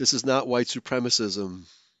 This is not white supremacism.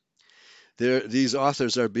 These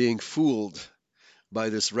authors are being fooled by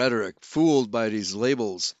this rhetoric, fooled by these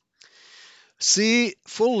labels. See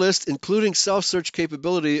full list, including self-search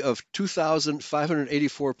capability of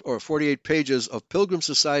 2,584 or 48 pages of Pilgrim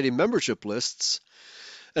Society membership lists.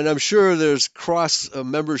 And I'm sure there's cross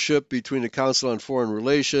membership between the Council on Foreign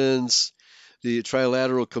Relations, the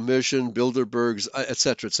Trilateral Commission, Bilderbergs,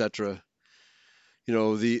 etc., etc. You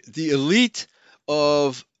know, the elite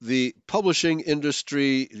of the publishing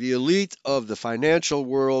industry, the elite of the financial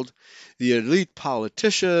world, the elite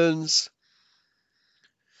politicians,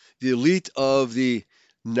 the elite of the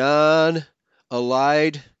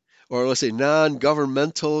non-allied, or let's say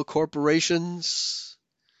non-governmental corporations.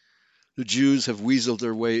 The Jews have weaseled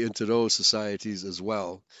their way into those societies as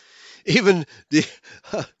well. Even the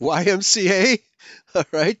YMCA, all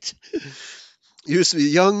right, used to be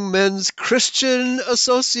Young Men's Christian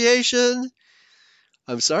Association.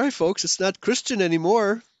 I'm sorry, folks, it's not Christian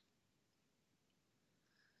anymore.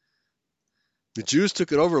 The Jews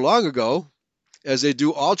took it over long ago, as they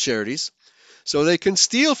do all charities. So they can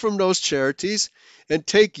steal from those charities and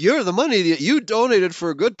take the money that you donated for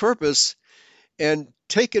a good purpose and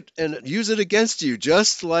take it and use it against you,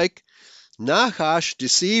 just like Nahash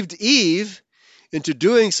deceived Eve into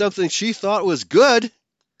doing something she thought was good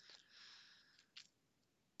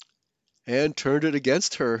and turned it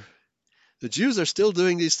against her. The Jews are still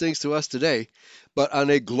doing these things to us today, but on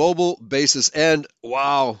a global basis. And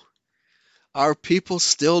wow, our people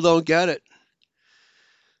still don't get it.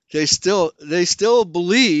 They still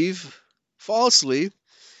believe falsely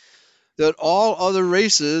that all other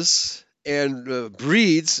races and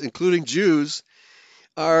breeds, including Jews,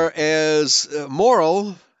 are as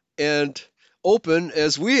moral and open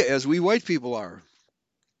as we white people are.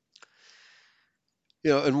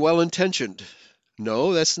 And well-intentioned.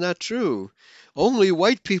 No, that's not true. Only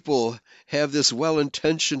white people have this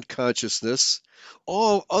well-intentioned consciousness.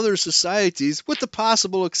 All other societies, with the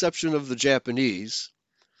possible exception of the Japanese,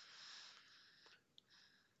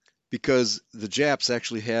 because the Japs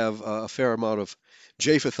actually have a fair amount of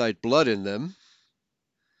Japhethite blood in them.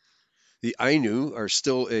 The Ainu are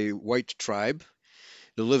still a white tribe.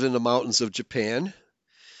 They live in the mountains of Japan,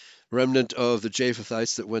 remnant of the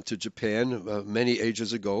Japhethites that went to Japan many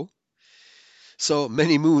ages ago. So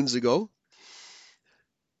many moons ago.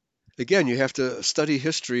 Again, you have to study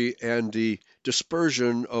history and the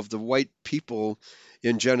dispersion of the white people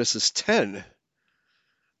in Genesis 10.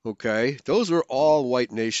 Okay, those were all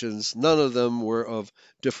white nations. None of them were of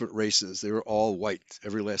different races. They were all white,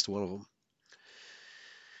 every last one of them.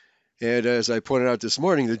 And as I pointed out this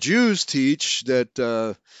morning, the Jews teach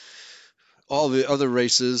that all the other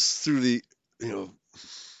races, through the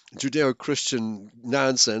Judeo-Christian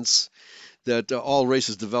nonsense, that all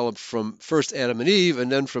races developed from first Adam and Eve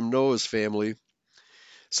and then from Noah's family.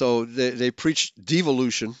 So they preach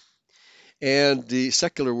devolution, and the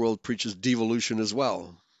secular world preaches devolution as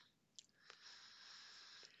well.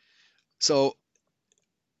 So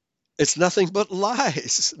it's nothing but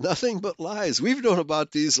lies, nothing but lies. We've known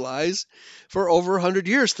about these lies for over 100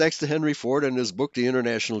 years, thanks to Henry Ford and his book, The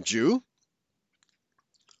International Jew.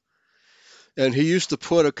 And he used to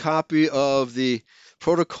put a copy of the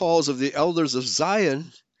Protocols of the Elders of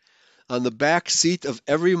Zion on the back seat of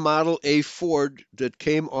every Model A Ford that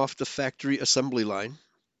came off the factory assembly line.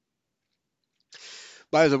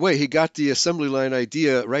 By the way, he got the assembly line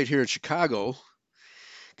idea right here in Chicago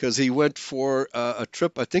because he went for a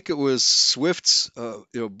trip. I think it was Swift's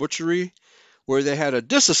butchery where they had a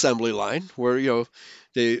disassembly line where,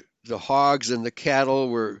 the hogs and the cattle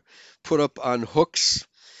were put up on hooks,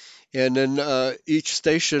 and then each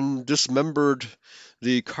station dismembered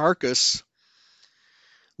the carcass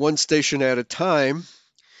one station at a time.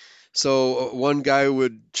 So one guy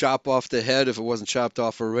would chop off the head if it wasn't chopped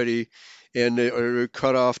off already, and or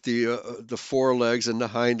cut off the forelegs and the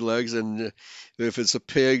hind legs, and if it's a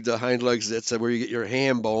pig, the hind legs. That's where you get your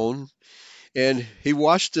ham bone. And he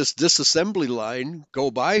watched this disassembly line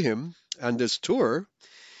go by him on this tour,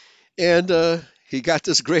 and he got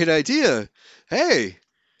this great idea. Hey,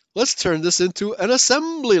 let's turn this into an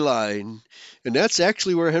assembly line, and that's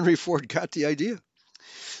actually where Henry Ford got the idea.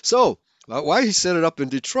 So, why he set it up in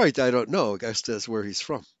Detroit, I don't know. I guess that's where he's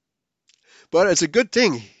from. But it's a good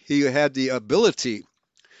thing he had the ability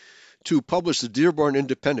to publish the Dearborn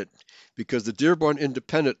Independent, because the Dearborn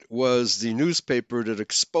Independent was the newspaper that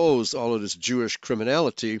exposed all of this Jewish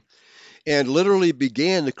criminality and literally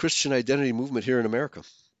began the Christian identity movement here in America.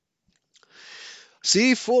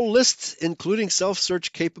 See full list, including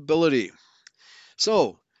self-search capability.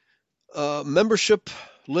 So, membership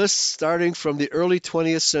lists starting from the early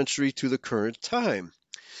 20th century to the current time.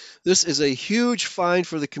 This is a huge find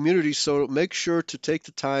for the community, so make sure to take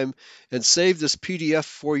the time and save this PDF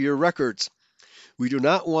for your records. We do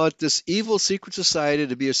not want this evil secret society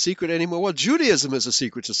to be a secret anymore. Well, Judaism is a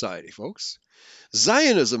secret society, folks.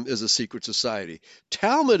 Zionism is a secret society.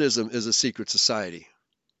 Talmudism is a secret society.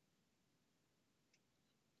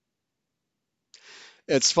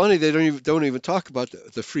 It's funny they don't even talk about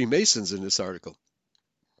the Freemasons in this article.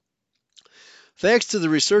 Thanks to the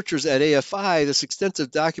researchers at AFI, this extensive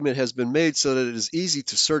document has been made so that it is easy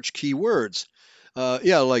to search keywords.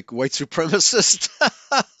 Like white supremacist.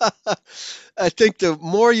 I think the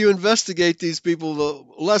more you investigate these people,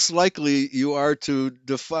 the less likely you are to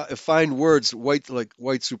find words like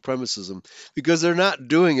white supremacism, because they're not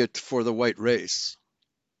doing it for the white race.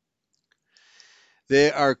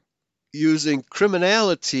 They are using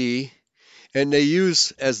criminality, and they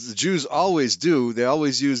use, as the Jews always do, they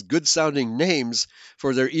always use good sounding names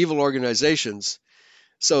for their evil organizations.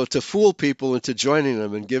 So to fool people into joining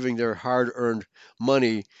them and giving their hard earned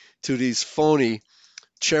money to these phony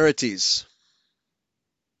charities.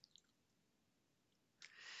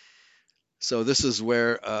 So this is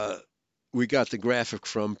where we got the graphic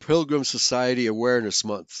from, Pilgrims Society Awareness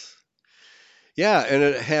Month. Yeah, and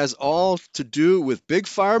it has all to do with big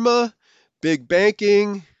pharma, big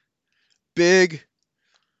banking, big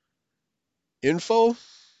info,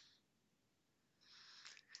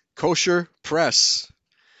 kosher press,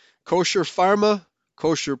 kosher pharma,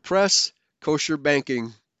 kosher press, kosher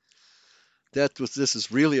banking. That's what this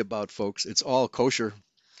is really about, folks. It's all kosher.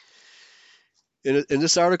 In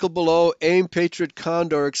this article below, AIM Patriot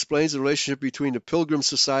Condor explains the relationship between the Pilgrim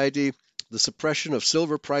Society, the suppression of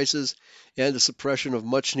silver prices, and the suppression of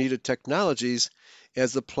much-needed technologies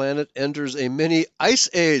as the planet enters a mini ice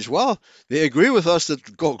age. Well, they agree with us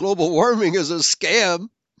that global warming is a scam.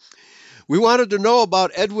 We wanted to know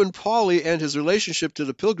about Edwin Pauley and his relationship to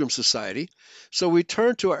the Pilgrim Society, so we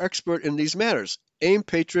turned to our expert in these matters, AIM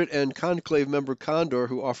Patriot and Conclave member Condor,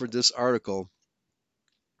 who offered this article.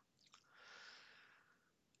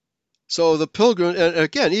 So the pilgrim, and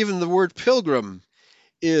again, even the word pilgrim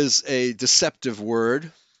is a deceptive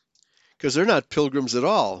word, because they're not pilgrims at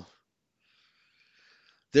all.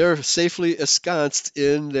 They're safely ensconced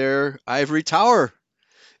in their ivory tower.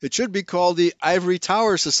 It should be called the Ivory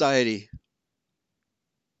Tower Society.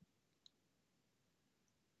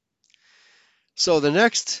 So the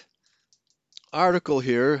next article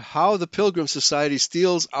here, how the Pilgrim Society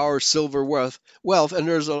steals our silver wealth, and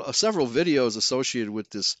there's several videos associated with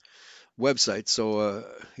this website. So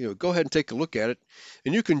go ahead and take a look at it,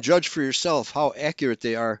 and you can judge for yourself how accurate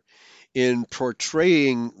they are in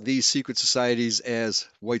portraying these secret societies as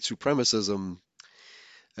white supremacism.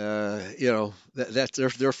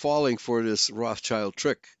 That they're falling for this Rothschild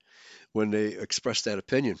trick when they express that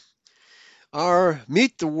opinion. Our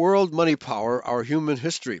Meet the World Money Power, Our Human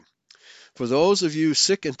History. For those of you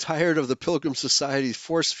sick and tired of the Pilgrim Society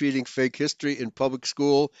force-feeding fake history in public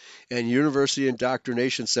school and university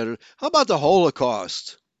indoctrination centers, how about the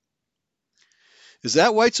Holocaust? Is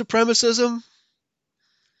that white supremacism?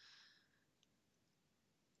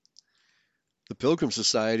 The Pilgrim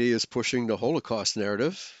Society is pushing the Holocaust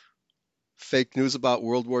narrative. Fake news about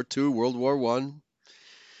World War II, World War I,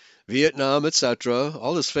 Vietnam, etc.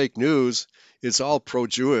 All this fake news, it's all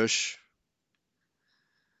pro-Jewish.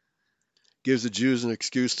 Gives the Jews an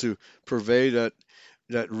excuse to purvey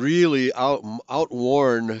that really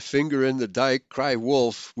outworn, finger in the dike, cry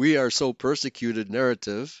wolf, we are so persecuted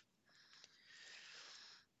narrative.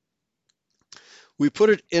 We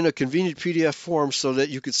put it in a convenient PDF form so that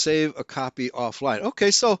you could save a copy offline.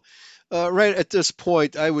 Okay, so right at this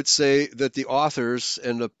point, I would say that the authors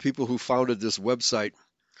and the people who founded this website,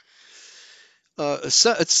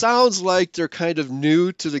 it sounds like they're kind of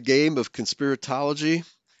new to the game of conspiratology.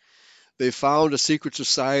 They found a secret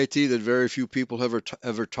society that very few people have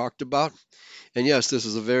ever talked about. And yes, this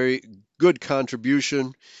is a very good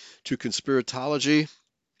contribution to conspiratology,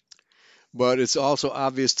 but it's also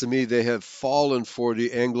obvious to me they have fallen for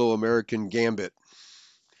the Anglo-American gambit.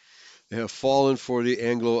 They have fallen for the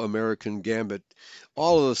Anglo-American gambit.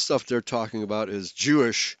 All of the stuff they're talking about is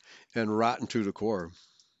Jewish and rotten to the core.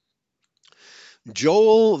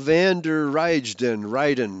 Joel van der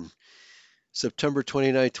Ryden, September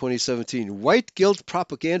 29, 2017. White guilt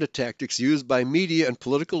propaganda tactics used by media and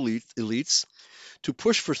political elites to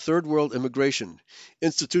push for third world immigration.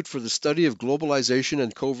 Institute for the Study of Globalization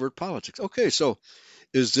and Covert Politics. Okay, so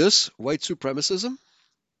is this white supremacism?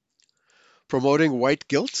 Promoting white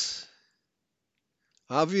guilt?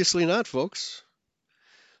 Obviously not, folks.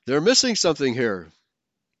 They're missing something here.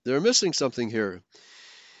 They're missing something here.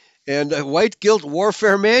 And a white guilt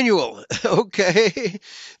warfare manual. Okay.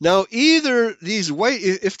 Now, either these white,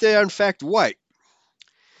 if they are in fact white,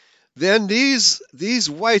 then these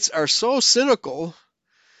whites are so cynical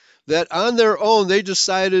that on their own they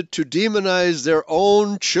decided to demonize their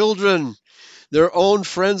own children, their own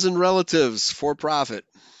friends and relatives for profit,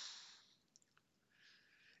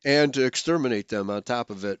 and to exterminate them on top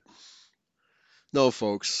of it. No,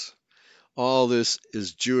 folks, all this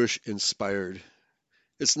is Jewish inspired.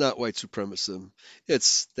 It's not white supremacism.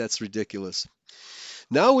 That's ridiculous.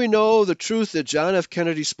 Now we know the truth that John F.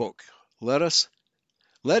 Kennedy spoke. Let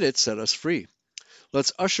it set us free.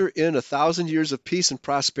 Let's usher in 1,000 years of peace and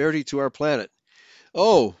prosperity to our planet.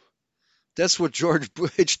 Oh, that's what George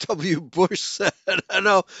H.W. Bush said. I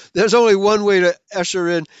know there's only one way to usher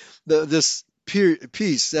in this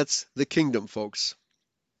peace. That's the kingdom, folks.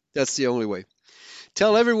 That's the only way.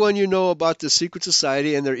 Tell everyone you know about the secret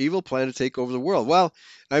society and their evil plan to take over the world. Well,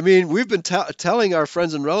 I mean, we've been telling our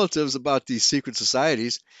friends and relatives about these secret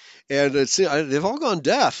societies, and they've all gone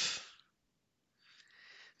deaf.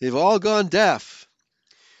 They've all gone deaf.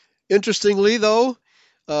 Interestingly, though,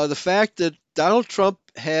 the fact that Donald Trump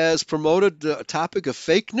has promoted the topic of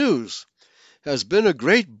fake news has been a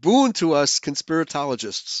great boon to us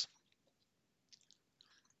conspiratologists.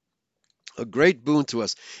 A great boon to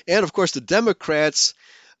us. And of course, the Democrats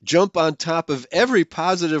jump on top of every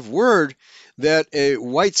positive word that a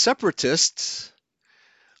white separatist,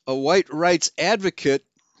 a white rights advocate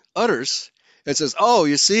utters and says, oh,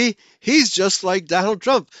 you see, he's just like Donald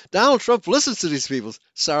Trump. Donald Trump listens to these people.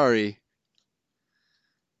 Sorry.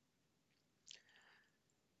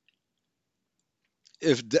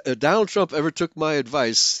 If Donald Trump ever took my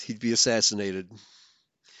advice, he'd be assassinated.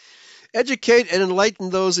 Educate and enlighten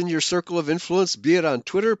those in your circle of influence, be it on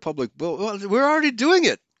Twitter, public. Well, we're already doing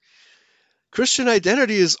it. Christian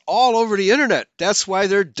identity is all over the internet. That's why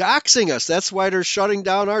they're doxing us. That's why they're shutting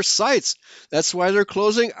down our sites. That's why they're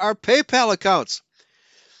closing our PayPal accounts.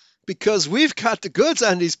 Because we've got the goods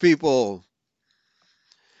on these people.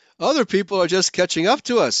 Other people are just catching up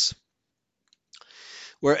to us.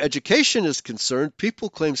 Where education is concerned, people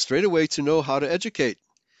claim straight away to know how to educate,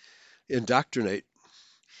 indoctrinate.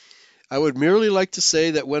 I would merely like to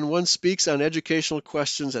say that when one speaks on educational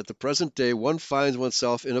questions at the present day, one finds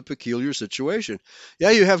oneself in a peculiar situation. Yeah,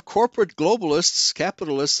 you have corporate globalists,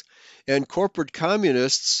 capitalists, and corporate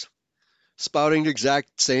communists spouting the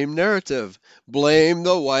exact same narrative. Blame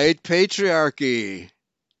the white patriarchy.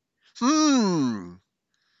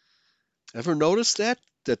 Ever notice that?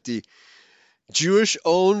 That the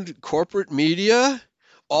Jewish-owned corporate media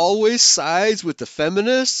always sides with the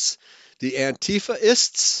feminists, the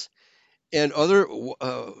Antifaists, and other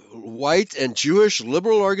white and Jewish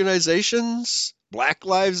liberal organizations, Black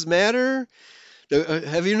Lives Matter.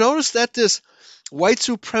 Have you noticed that this white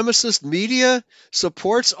supremacist media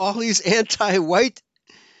supports all these anti-white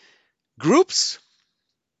groups?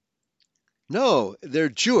 No, they're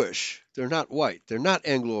Jewish. They're not white. They're not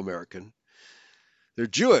Anglo-American. They're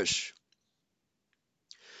Jewish.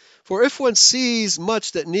 For if one sees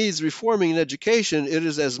much that needs reforming in education, it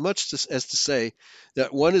is as much as to say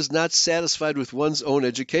that one is not satisfied with one's own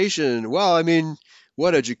education. Well, I mean,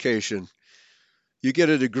 what education? You get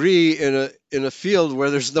a degree in a field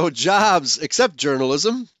where there's no jobs except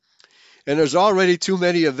journalism, and there's already too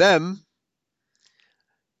many of them.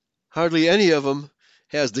 Hardly any of them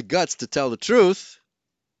has the guts to tell the truth.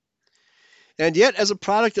 And yet, as a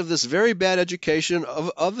product of this very bad education,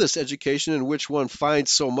 of this education in which one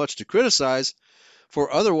finds so much to criticize,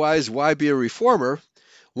 for otherwise why be a reformer,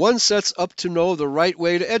 One sets up to know the right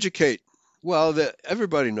way to educate. Well,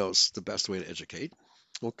 everybody knows the best way to educate.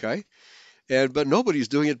 Okay. But nobody's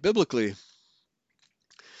doing it biblically.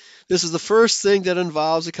 This is the first thing that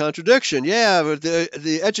involves a contradiction. Yeah, but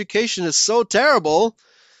the education is so terrible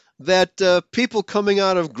that people coming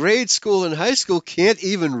out of grade school and high school can't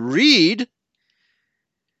even read.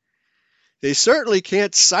 They certainly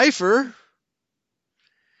can't cipher.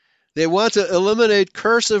 They want to eliminate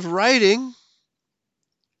cursive writing.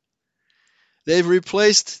 They've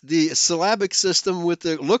replaced the syllabic system with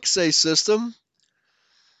the look-say system.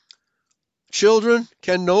 Children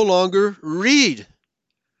can no longer read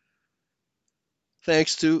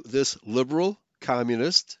thanks to this liberal,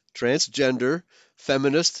 communist, transgender,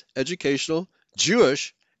 feminist, educational,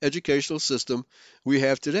 Jewish educational system we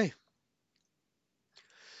have today.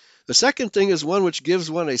 The second thing is one which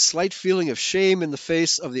gives one a slight feeling of shame in the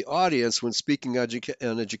face of the audience when speaking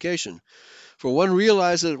on education. For one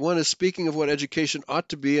realizes that one is speaking of what education ought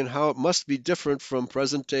to be and how it must be different from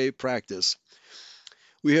present-day practice.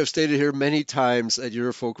 We have stated here many times at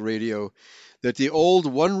Eurofolk Radio that the old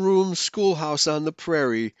one-room schoolhouse on the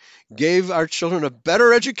prairie gave our children a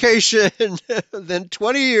better education than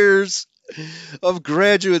 20 years of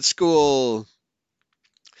graduate school.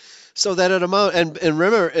 So that it amount, and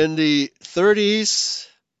remember, in the 30s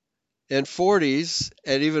and 40s,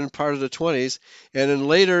 and even part of the 20s, and then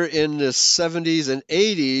later in the 70s and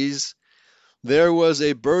 80s, there was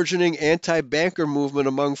a burgeoning anti-banker movement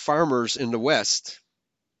among farmers in the West.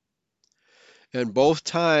 And both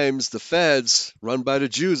times, the feds, run by the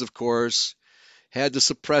Jews, of course, had to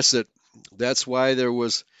suppress it. That's why there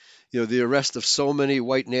was, the arrest of so many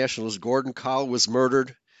white nationalists. Gordon Cowell was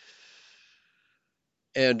murdered,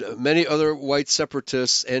 and many other white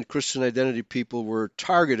separatists and Christian identity people were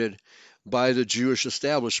targeted by the Jewish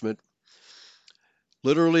establishment,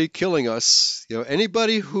 literally killing us.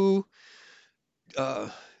 Anybody who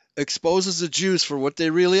exposes the Jews for what they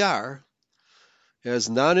really are, as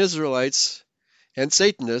non-Israelites and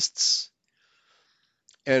Satanists,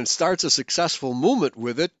 and starts a successful movement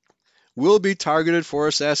with it, will be targeted for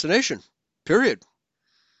assassination. Period.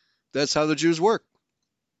 That's how the Jews work.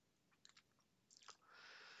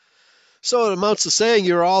 So it amounts to saying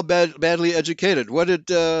you're all badly educated. What did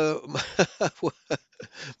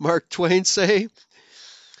Mark Twain say?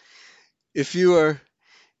 If you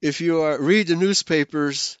read the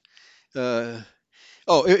newspapers,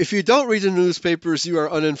 if you don't read the newspapers, you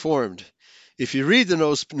are uninformed. If you read the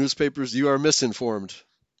newspapers, you are misinformed.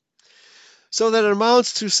 So that it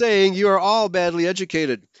amounts to saying you are all badly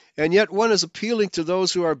educated, and yet one is appealing to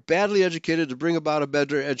those who are badly educated to bring about a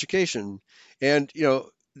better education. And,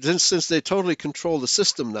 since they totally control the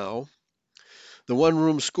system now, the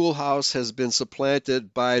one-room schoolhouse has been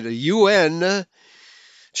supplanted by the UN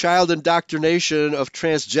child indoctrination of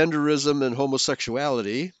transgenderism and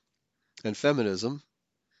homosexuality and feminism.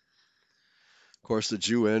 Of course, the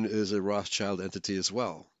UN is a Rothschild entity as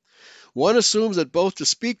well. One assumes that both the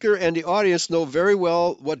speaker and the audience know very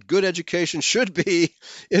well what good education should be,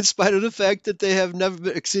 in spite of the fact that they have never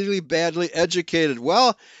been exceedingly badly educated.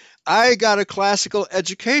 Well, I got a classical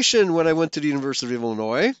education when I went to the University of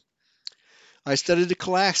Illinois. I studied the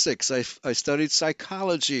classics. I studied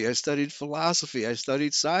psychology. I studied philosophy. I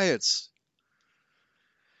studied science.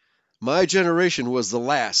 My generation was the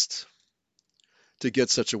last to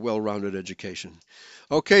get such a well-rounded education.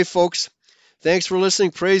 Okay, folks. Thanks for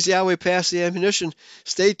listening. Praise Yahweh, pass the ammunition.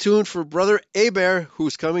 Stay tuned for Brother Aber,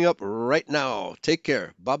 who's coming up right now. Take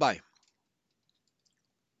care. Bye-bye.